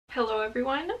Hello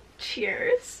everyone,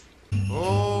 cheers.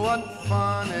 Oh, what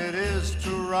fun it is to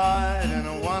ride in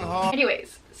a one-horse.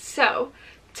 Anyways, so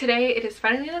today it is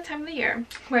finally the time of the year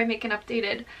where I make an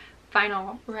updated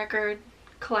vinyl record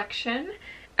collection.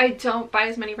 I don't buy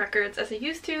as many records as I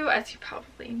used to, as you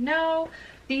probably know.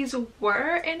 These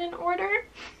were in an order,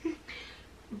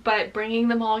 but bringing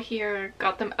them all here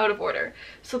got them out of order.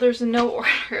 So there's no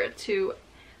order to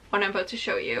what I'm about to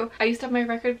show you. I used to have my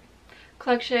record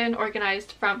collection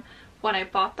organized from when I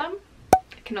bought them.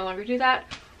 I can no longer do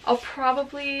that. I'll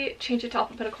probably change it to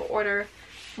alphabetical order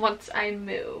once I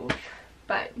move,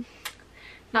 but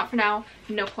not for now.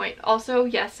 No point. Also,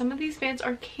 yes, some of these bands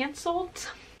are canceled,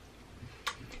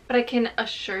 but I can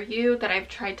assure you that I've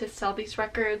tried to sell these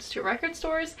records to record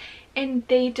stores and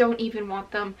they don't even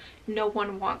want them. No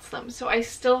one wants them. So I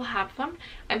still have them.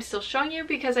 I'm still showing you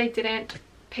because I didn't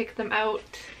pick them out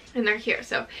and they're here.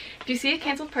 So if you see a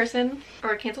canceled person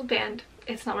or a canceled band,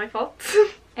 it's not my fault.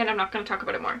 And I'm not going to talk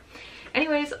about it more.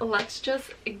 Anyways, let's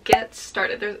just get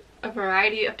started. There's a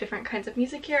variety of different kinds of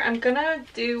music here. I'm gonna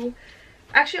do,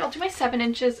 actually I'll do my 7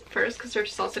 inches first because they're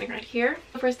just all sitting right here.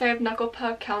 First I have Knuckle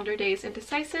Puck, Calendar Days,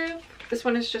 Indecisive. This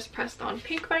one is just pressed on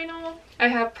pink vinyl. I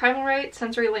have Primal Right,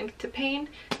 Sensory Link to Pain.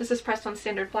 This is pressed on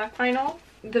standard black vinyl.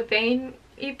 The Vein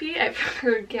EP, I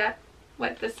forget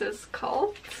what this is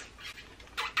called,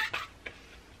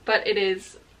 but it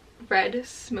is red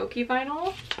smoky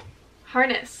vinyl.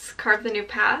 Harness, Carve the New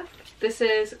Path. This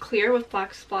is clear with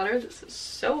black splatter. This is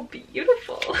so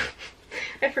beautiful.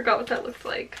 I forgot what that looked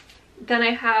like. Then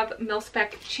I have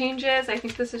Mil-Spec Changes. I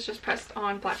think this is just pressed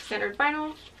on black standard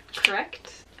vinyl.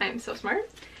 Correct. I am so smart.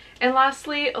 And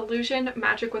lastly, Illusion,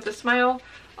 Magic with a Smile.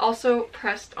 Also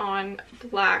pressed on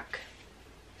black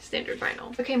standard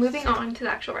vinyl. Okay, moving on to the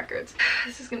actual records.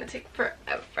 This is gonna take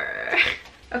forever.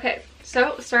 Okay,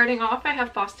 so starting off, I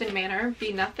have Boston Manor,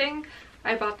 Be Nothing.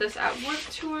 I bought this at Wood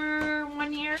Tour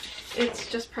one year.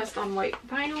 It's just pressed on white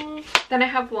vinyl. Then I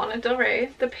have Lana Del Rey,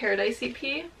 the Paradise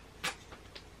EP.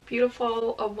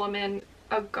 Beautiful, a woman,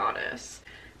 a goddess.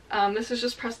 This is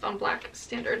just pressed on black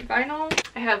standard vinyl.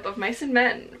 I have Of Mice and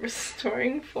Men,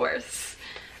 Restoring Force.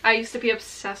 I used to be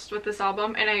obsessed with this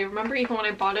album, and I remember even when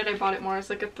I bought it more as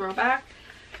like a throwback.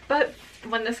 But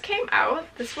when this came out,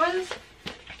 this was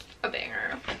a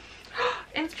banger.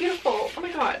 And it's beautiful. Oh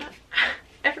my god.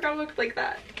 I forgot it looked like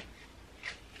that.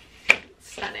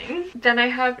 Stunning. Then I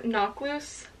have Knock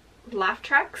Loose, Laugh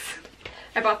Tracks.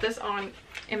 I bought this on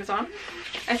Amazon.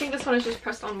 I think this one is just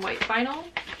pressed on white vinyl.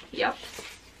 Yep.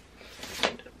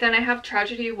 Then I have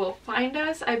Tragedy Will Find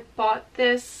Us. I bought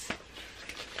this,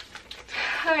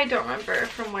 I don't remember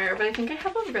from where, but I think I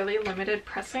have a really limited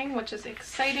pressing, which is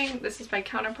exciting. This is by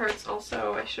Counterparts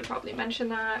also. I should probably mention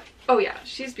that. Oh yeah,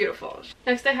 she's beautiful.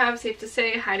 Next I have Safe to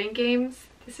Say, Hiding Games.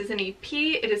 This is an EP.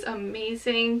 It is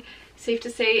amazing. Safe to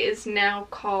Say is now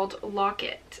called Lock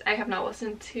It. I have not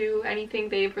listened to anything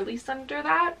they've released under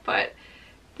that, but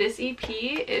this EP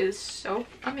is so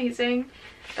amazing.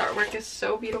 The artwork is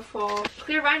so beautiful.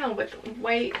 Clear vinyl with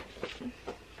white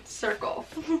circle.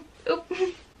 Oop.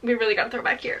 We really gotta throw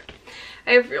back here.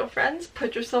 I have Real Friends,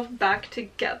 Put Yourself Back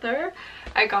Together.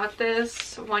 I got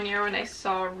this one year when I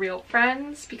saw Real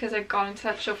Friends because I got into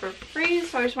that show for free,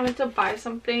 so I just wanted to buy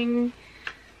something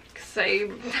because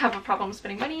I have a problem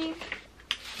spending money.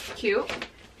 Cute.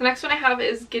 The next one I have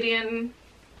is Gideon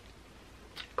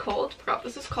Cold. Forgot what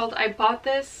this is called. I bought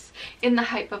this in the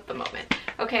hype of the moment.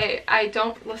 Okay, I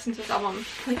don't listen to this album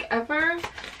like ever,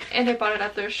 and I bought it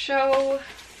at their show.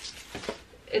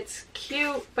 It's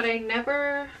cute, but I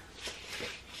never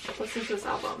listened to this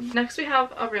album. Next we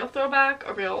have a real throwback,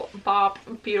 a real bop,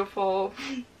 beautiful,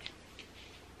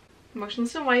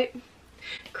 Motionless in White,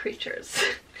 Creatures.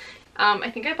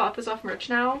 I think I bought this off merch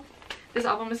now. This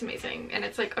album is amazing, and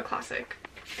it's like a classic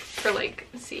for like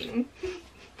scene,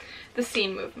 the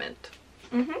scene movement.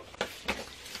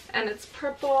 And it's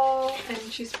purple, and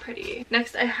she's pretty.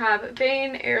 Next I have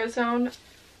Vain, Arizona.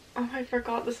 Oh, I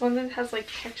forgot this one that has like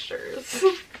textures.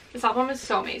 This album is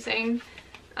so amazing.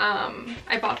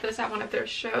 I bought this at one of their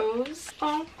shows.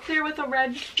 Oh, clear with a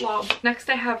red blob. Next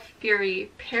I have Fury,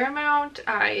 Paramount.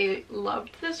 I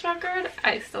loved this record.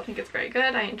 I still think it's very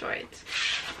good. I enjoy it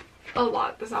a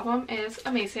lot. This album is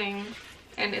amazing,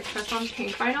 and it's pressed on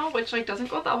pink vinyl, which like doesn't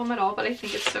go with the album at all, but I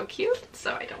think it's so cute,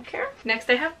 so I don't care. Next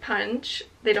I have Punch,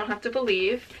 They Don't Have to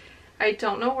Believe. I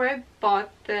don't know where I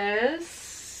bought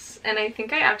this, and I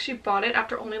think I actually bought it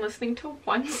after only listening to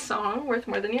one song, Worth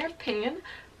More Than Your Opinion,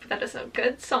 but that is a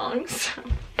good song, so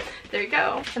there you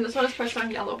go. And this one is pressed on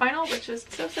yellow vinyl, which is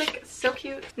so sick, so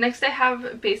cute. Next I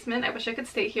have Basement, I Wish I Could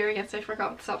Stay Here. Yes, I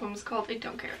forgot what this album is called. I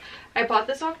don't care. I bought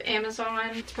this off Amazon.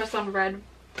 It's pressed on red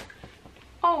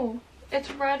Oh,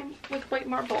 it's red with white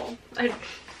marble. I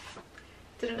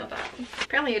didn't know that.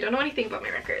 Apparently I don't know anything about my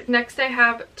record. Next I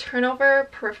have Turnover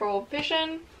Peripheral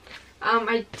Vision.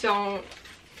 I don't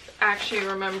actually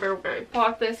remember where I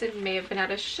bought this. It may have been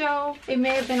at a show. It may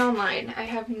have been online. I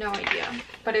have no idea.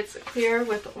 But it's clear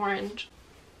with orange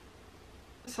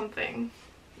something.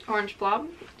 Orange blob.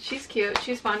 She's cute.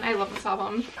 She's fun. I love this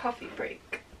album. Coffee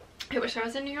break. I wish I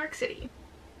was in New York City.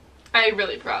 I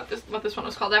really forgot what this one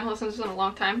was called. I haven't listened to this in a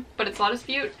long time. But it's Lotus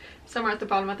Butte. Somewhere at the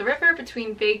bottom of the river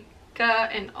between Vega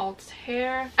and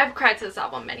Altair. I've cried to this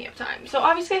album many of times. So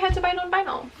obviously I had to buy it on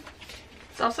vinyl.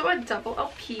 It's also a double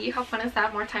LP. How fun is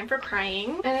that? More time for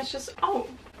crying. And it's just, oh,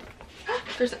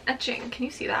 there's an etching. Can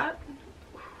you see that?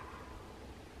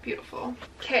 Beautiful.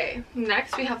 Okay,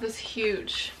 next we have this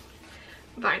huge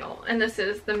vinyl. And this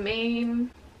is the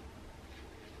main,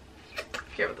 I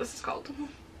forget what this is called.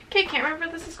 Okay, can't remember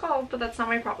what this is called, but that's not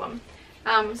my problem.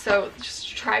 So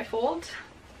just trifold,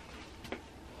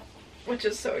 which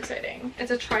is so exciting.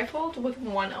 It's a trifold with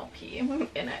one LP in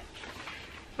it,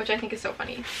 which I think is so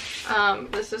funny.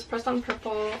 This is pressed on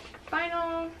purple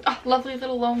vinyl. Oh, Lovely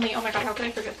Little Lonely. Oh my god, how could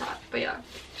I forget that? But yeah,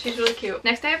 she's really cute.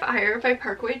 Next I have Higher by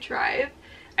Parkway Drive.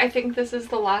 I think this is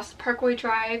the last Parkway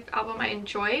Drive album I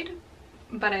enjoyed,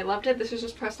 but I loved it. This is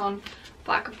just pressed on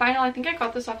black vinyl. I think I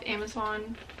got this off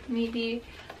Amazon, maybe.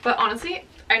 But honestly,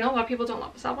 I know a lot of people don't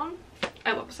love this album.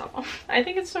 I love this album. I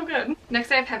think it's so good.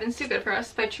 Next I have Heaven's Too Good For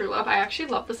Us by True Love. I actually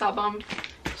love this album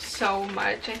so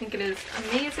much. I think it is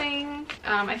amazing.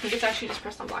 I think it's actually just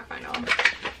pressed on black vinyl.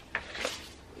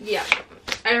 Yeah.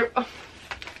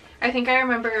 I think I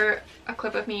remember a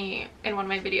clip of me in one of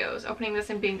my videos opening this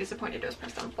and being disappointed it was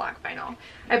pressed on black vinyl.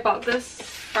 I bought this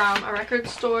from a record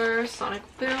store, Sonic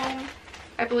Boom,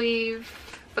 I believe.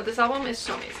 But this album is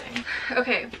so amazing.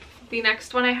 Okay, the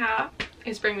next one I have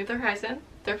is Bring Me the Horizon,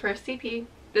 their first EP.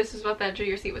 This is what the edge of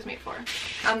your seat was made for.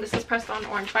 This is pressed on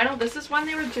orange vinyl. This is when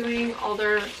they were doing all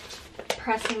their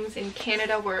pressings in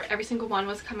Canada where every single one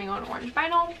was coming on orange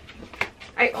vinyl.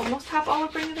 I almost have all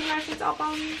of Bring Me the Horizon's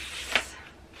albums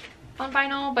on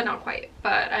vinyl, but not quite.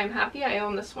 But I'm happy I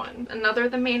own this one. Another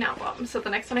The Main album. So the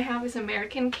next one I have is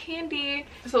American Candy.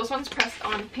 So this one's pressed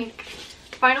on pink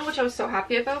vinyl, which I was so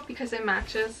happy about because it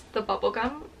matches the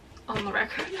bubblegum on the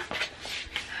record.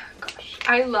 Gosh,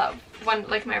 I love when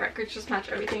like my records just match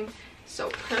everything so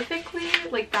perfectly.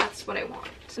 Like that's what I want.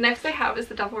 Next I have is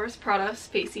the Devil Wears Prada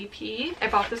Space EP. I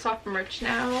bought this off Merch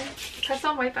Now, pressed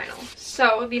on white vinyl.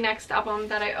 So the next album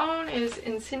that I own is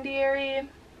Incendiary,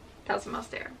 1000 Miles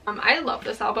to Air. I love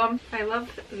this album. I love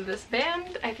this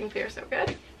band. I think they are so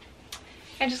good.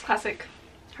 And just classic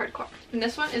hardcore. And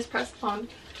this one is pressed on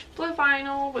blue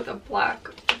vinyl with a black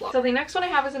block. So the next one I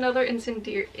have is another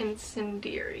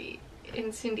Incendiary.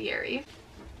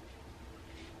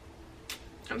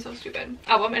 I'm so stupid.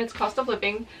 Album, and it's Cost of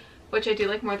Living, which I do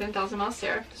like more than 1000 Miles to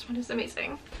Air. This one is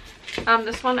amazing.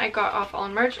 This one I got off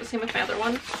on merch, same with my other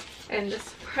one. And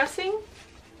this pressing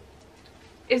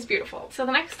is beautiful. So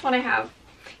the next one I have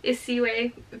is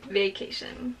Seaway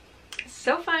Vacation.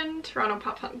 So fun, Toronto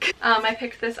pop punk. I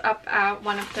picked this up at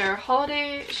one of their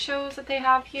holiday shows that they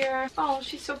have here. Oh,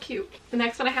 she's so cute. The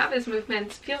next one I have is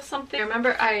Movements Feel Something. I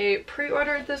remember I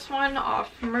pre-ordered this one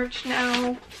off Merch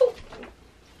Now. Oh,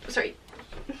 sorry.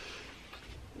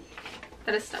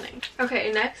 That is stunning.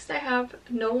 Okay, next I have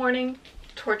No Warning,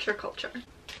 Torture Culture.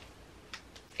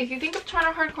 If you think of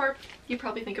Toronto hardcore, you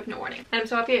probably think of No Warning. And I'm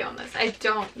so happy I own this. I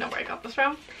don't know where I got this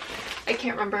from. I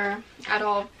can't remember at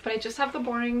all, but I just have the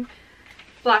boring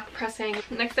black pressing.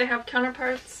 Next I have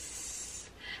Counterparts,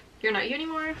 You're Not You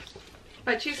Anymore,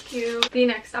 but she's cute. The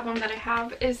next album that I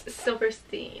have is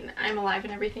Silverstein, I'm Alive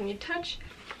in Everything You Touch.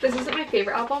 This isn't my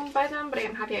favorite album by them, but I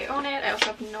am happy I own it. I also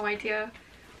have no idea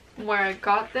where I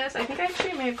got this. I think I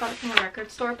actually may have got it from a record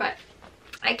store, but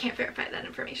I can't verify that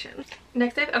information.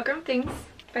 Next I have Outgrown Things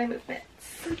by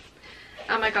Movements.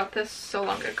 I got this so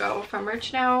long ago from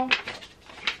Merch Now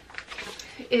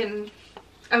in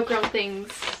Outgrown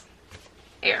Things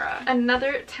era.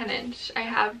 Another 10-inch, I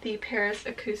have the Paris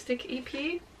Acoustic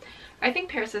EP. I think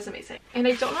Paris is amazing. And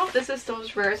I don't know if this is still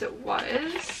as rare as it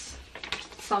was.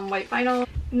 Some white vinyl.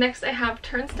 Next I have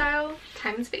Turnstile,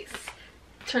 Time and Space.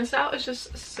 Turnstile is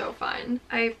just so fun.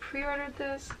 I pre-ordered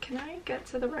this. Can I get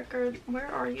to the record? Where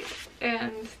are you?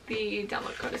 And the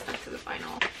download code is stuck to the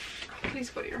vinyl. Please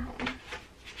go to your home.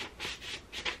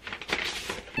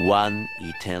 One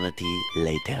eternity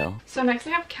later. So next I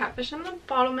have Catfish on the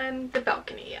Bottom and The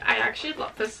Balcony. I actually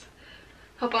love this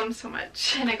album so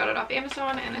much, and I got it off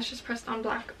Amazon, and it's just pressed on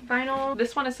black vinyl.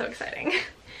 This one is so exciting.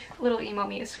 Little emo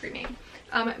me is screaming.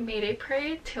 Mayday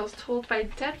Parade, Tales Told by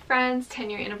Dead Friends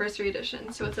 10-year anniversary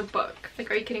edition. So it's a book.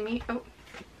 Like, are you kidding me? Oh,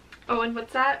 Oh, and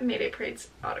what's that? Mayday Parade's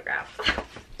autograph.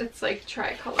 It's like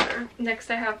tricolor.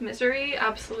 Next I have Misery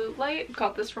Absolute Light.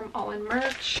 Got this from All In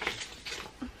Merch.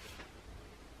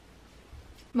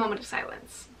 Moment of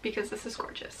silence because this is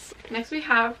gorgeous. Next we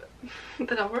have the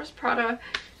Devil Wears Prada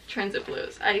Transit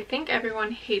Blues. I think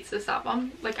everyone hates this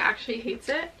album, like actually hates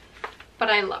it, but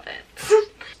I love it.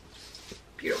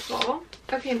 Beautiful.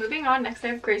 Okay, moving on. Next I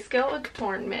have Grayscale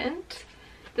Adornment.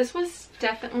 This was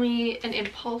definitely an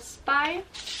impulse buy.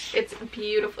 It's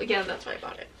beautiful. Yeah, that's why I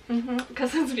bought it.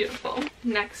 Because it's beautiful.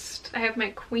 Next I have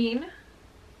my Queen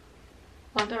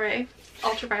Lana Del Rey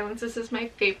Ultraviolence. This is my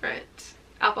favorite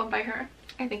album by her.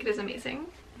 I think it is amazing.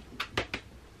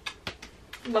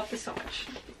 Love this so much.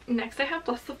 Next I have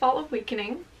Bless the Fall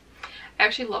Awakening. I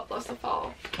actually love Bless the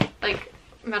Fall. Like,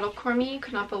 metalcore me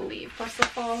could not believe Bless the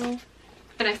Fall.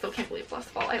 And I still can't believe Bless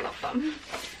the Fall. I love them.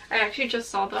 I actually just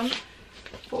saw them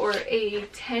for a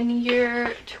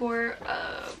 10-year tour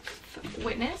of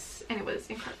Witness, and it was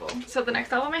incredible. So the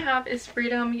next album I have is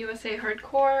Freedom USA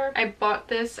Hardcore. I bought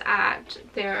this at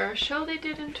their show they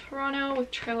did in Toronto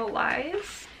with Trail of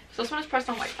Lies. So this one is pressed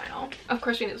on white vinyl. Of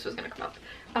course we knew this was gonna come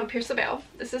up. Pierce the Veil.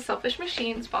 This is Selfish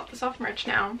Machines. Bought this off merch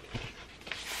now.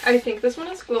 I think this one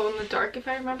is glow in the dark if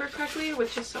I remember correctly,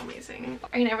 which is so amazing.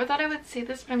 I never thought I would say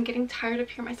this, but I'm getting tired of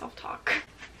hearing myself talk.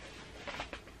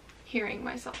 Hearing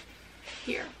myself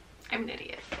here. I'm an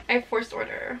idiot. I have Forced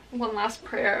Order. One Last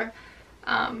Prayer.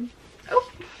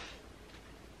 Oh.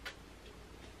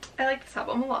 I like this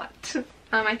album a lot.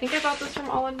 I think I bought this from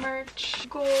All In Merch.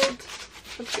 Gold.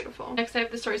 That's beautiful. Next I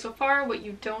have The Story So Far, What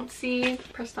You Don't See,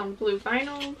 pressed on blue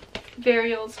vinyl.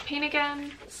 Varial's Pain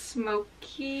Again,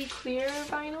 smoky clear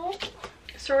vinyl.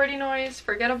 Sorority Noise,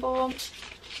 Forgettable.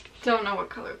 Don't know what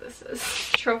color this is.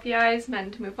 Trophy Eyes,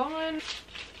 Men to Move On.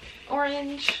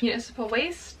 Orange. Municipal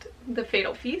Waste, The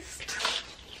Fatal Feast.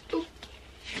 Ooh.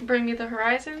 Bring Me the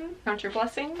Horizon, Count Your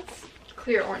Blessings.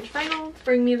 Clear orange vinyl.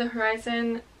 Bring Me the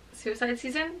Horizon, Suicide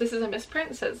Season. This is a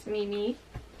misprint, it says Me.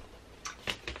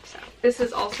 This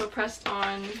is also pressed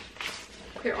on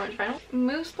clear orange vinyl.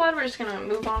 Moose Blood, we're just gonna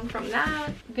move on from that.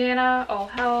 Vanna, All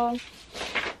Hell,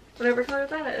 whatever color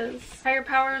that is. Higher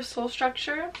Power, Soul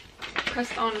Structure,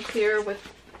 pressed on clear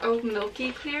with, oh,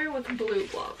 milky clear with blue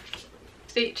glove.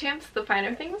 State Champs, The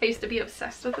Finer Things. I used to be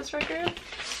obsessed with this record.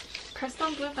 Pressed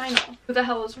on blue vinyl. Who the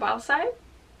Hell is Wild Side?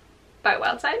 By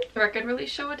Wild Side. Record Release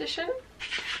Show Edition.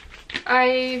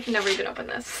 I've never even opened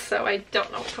this, so I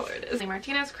don't know what color it is.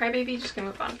 Martinez, Crybaby, just gonna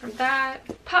move on from that.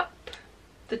 Pup,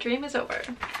 The Dream Is Over.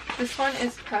 This one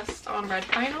is pressed on red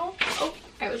vinyl. Oh,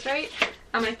 I was right.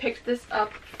 I picked this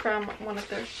up from one of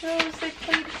their shows they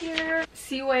played here.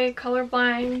 Seaway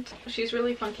Colorblind. She's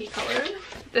really funky colored.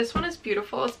 This one is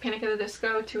beautiful. It's Panic at the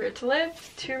Disco, Too Rare to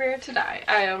Live, Too Rare to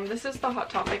Die. This is the Hot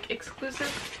Topic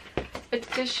exclusive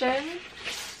edition.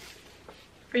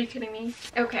 Are you kidding me?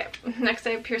 Okay, next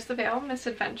I have Pierce the Veil,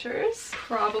 Misadventures.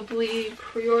 Probably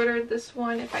pre-ordered this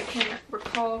one if I can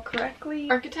recall correctly.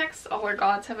 Architects, All Our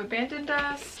Gods Have Abandoned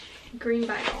Us. Green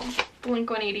vinyl.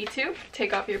 Blink-182,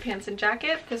 Take Off Your Pants and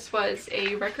Jacket. This was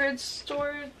a record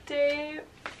store day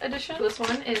edition. This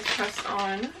one is pressed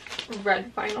on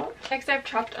red vinyl. Next I have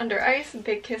Trapped Under Ice,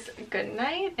 Big Kiss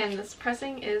Goodnight, and this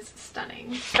pressing is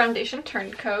stunning. Foundation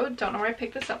Turncoat, don't know where I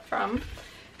picked this up from,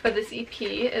 but this EP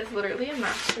is literally a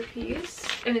masterpiece,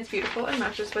 and it's beautiful and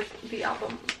matches with the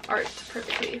album art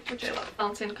perfectly, which I love.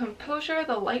 Balance and Composure,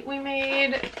 The Light We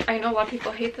Made. I know a lot of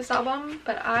people hate this album,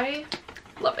 but I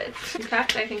love it. In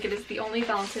fact, I think it is the only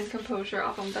Balance and Composure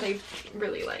album that I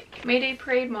really like. Mayday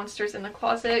Parade, Monsters in the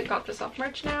Closet. Got this off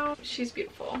merch now. She's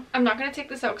beautiful. I'm not going to take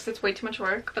this out because it's way too much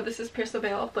work, but this is Pierce the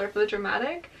Veil, Flare for the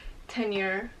Dramatic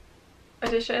 10-year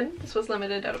edition. This was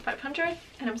limited out of 500,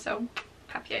 and I'm so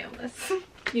happy I own this.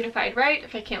 Unified Right.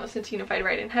 If I can't listen to Unified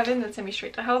Right in Heaven, then send me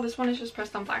straight to hell. This one is just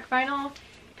pressed on black vinyl.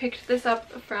 Picked this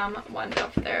up from one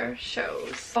of their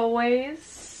shows.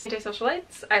 Always Antisocial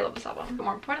Lights. I love this album. But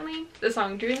more importantly, the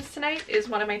song Dreams Tonight is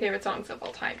one of my favorite songs of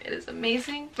all time. It is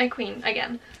amazing. My queen,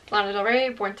 again, Lana Del Rey,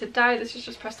 Born to Die. This is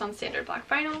just pressed on standard black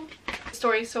vinyl.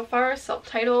 Story So Far,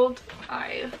 self-titled.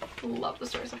 I love the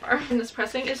story so far. And this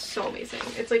pressing is so amazing.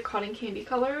 It's like cotton candy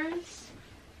colors.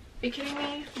 Are you kidding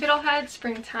me? Fiddlehead,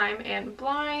 Springtime, and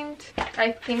Blind.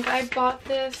 I think I bought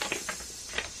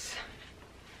this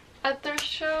at their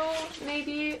show,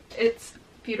 maybe. It's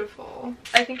beautiful.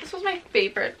 I think this was my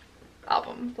favorite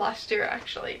album last year,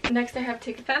 actually. Next I have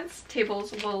Take Offense,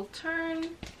 Tables Will Turn.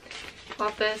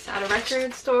 Bought this at a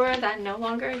record store that no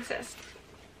longer exists.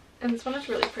 And this one is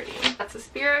really pretty. That's a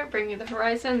Spirit, Bring Me the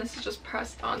Horizon. This is just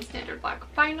pressed on standard black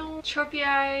vinyl. Trophy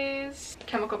Eyes,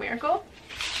 Chemical Miracle.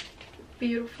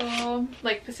 Beautiful.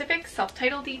 Like Pacific,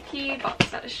 self-titled EP. Bought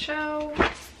this at a show.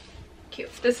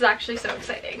 Cute. This is actually so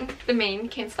exciting. The main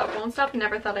Can't Stop Won't Stop.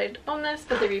 Never thought I'd own this,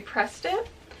 but they repressed it,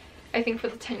 I think for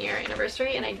the 10-year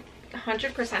anniversary, and I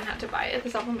 100% had to buy it.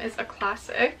 This album is a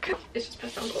classic. It's just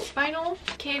pressed on gold vinyl.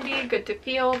 Candy, Good to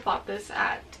Feel. Bought this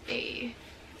at a...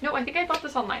 No, I think I bought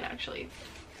this online actually.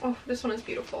 Oh, this one is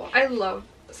beautiful. I love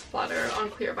splatter on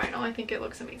clear vinyl. I think it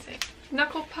looks amazing.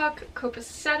 Knuckle Puck,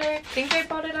 Copacetic. I think I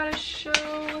bought it at a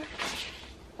show.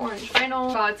 Orange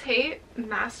vinyl. God's Hate,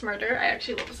 Mass Murder. I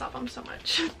actually love this album so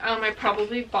much. I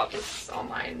probably bought this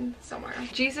online somewhere.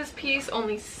 Jesus Piece,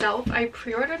 Only Self. I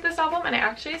pre-ordered this album and I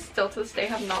actually still to this day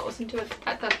have not listened to it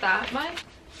that much,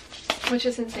 which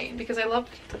is insane because I love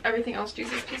everything else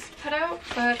Jesus Piece put out,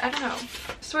 but I don't know.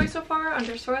 Story So Far,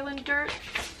 Under Soil and Dirt.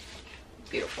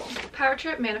 Beautiful. Power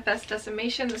Trip, Manifest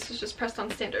Decimation. This was just pressed on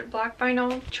standard black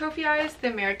vinyl. Trophy Eyes, The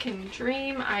American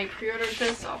Dream. I pre-ordered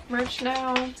this off merch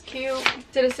now. It's cute.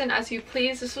 Citizen, As You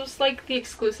Please. This was like the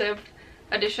exclusive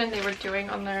edition they were doing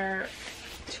on their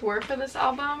tour for this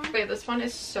album. Wait, this one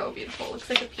is so beautiful. Looks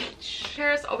like a peach.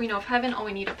 Paris, All We Know of Heaven, All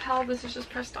We Need of Hell. This is just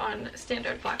pressed on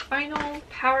standard black vinyl.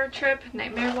 Power Trip,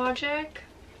 Nightmare Logic.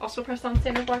 Also pressed on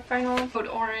standard black vinyl. Code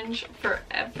Orange,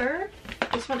 Forever.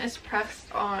 This one is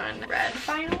pressed on red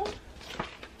vinyl.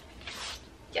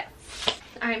 Yes.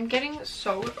 I'm getting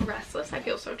so restless. I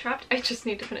feel so trapped. I just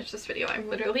need to finish this video. I'm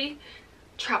literally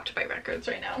trapped by records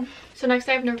right now. So next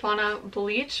I have Nirvana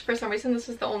Bleach. For some reason this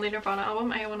is the only Nirvana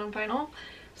album I own on vinyl.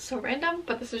 So random,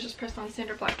 but this is just pressed on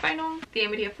standard black vinyl. The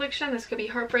Amity Affliction, This Could Be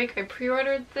Heartbreak. I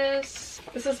pre-ordered this.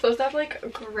 This is supposed to have like a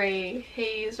gray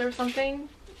haze or something,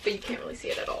 but you can't really see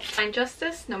it at all. Fine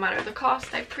Justice, No Matter the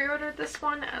Cost. I pre-ordered this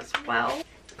one as well.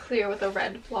 Clear with a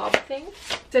red blob thing.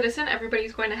 Citizen,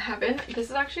 Everybody's Going to Heaven. This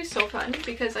is actually so fun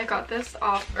because I got this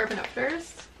off Urban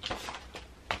Outfitters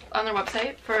on their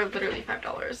website for literally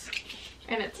 $5.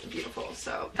 And it's beautiful.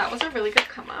 So that was a really good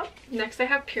come up. Next I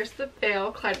have Pierce the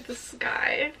Veil, Clyde of the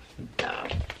Sky.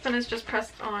 This one is just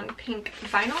pressed on pink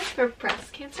vinyl for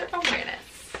breast cancer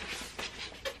awareness.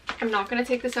 I'm not going to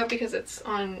take this out because it's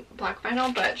on black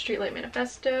vinyl, but Streetlight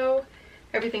Manifesto,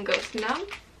 Everything Goes Numb.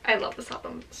 I love this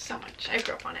album so much. I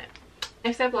grew up on it.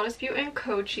 Next I have Lotus View and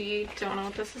Koji. Don't know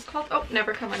what this is called. Oh,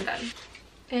 Never Come Undone.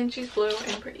 And she's blue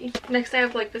and pretty. Next I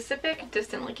have Like Pacific,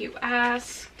 Distant Like You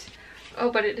Asked.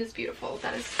 Oh, but it is beautiful.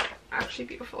 That is actually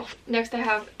beautiful. Next I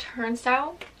have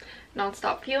Turnstile,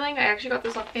 Nonstop Feeling. I actually got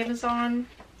this off Amazon.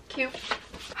 Cute.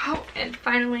 Oh, and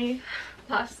finally,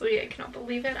 lastly, I cannot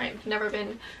believe it, I've never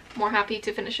been more happy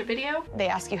to finish a video. They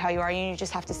ask you how you are, and you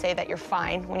just have to say that you're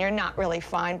fine when you're not really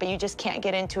fine, but you just can't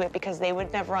get into it because they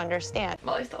would never understand.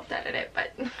 Well, I still have to edit it,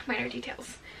 but minor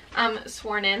details.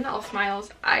 Sworn In, All Smiles.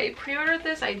 I pre-ordered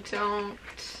this. I don't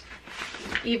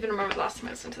even remember the last time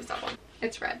I listened to this album.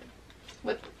 It's red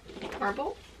with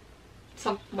marble,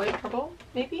 some white purple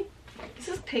maybe. This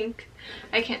is pink.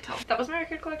 I can't tell. That was my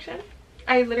record collection.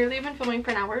 I literally have been filming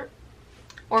for an hour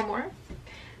or more.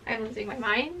 I'm losing my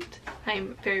mind.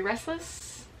 I'm very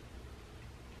restless,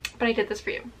 but I did this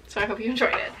for you, so I hope you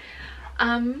enjoyed it.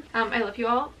 I love you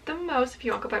all the most. If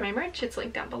you want to go buy my merch, it's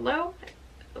linked down below.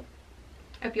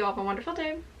 I hope you all have a wonderful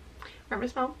day. Remember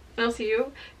to smile, and I'll see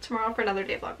you tomorrow for another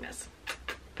day of vlogmas.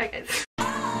 Bye guys.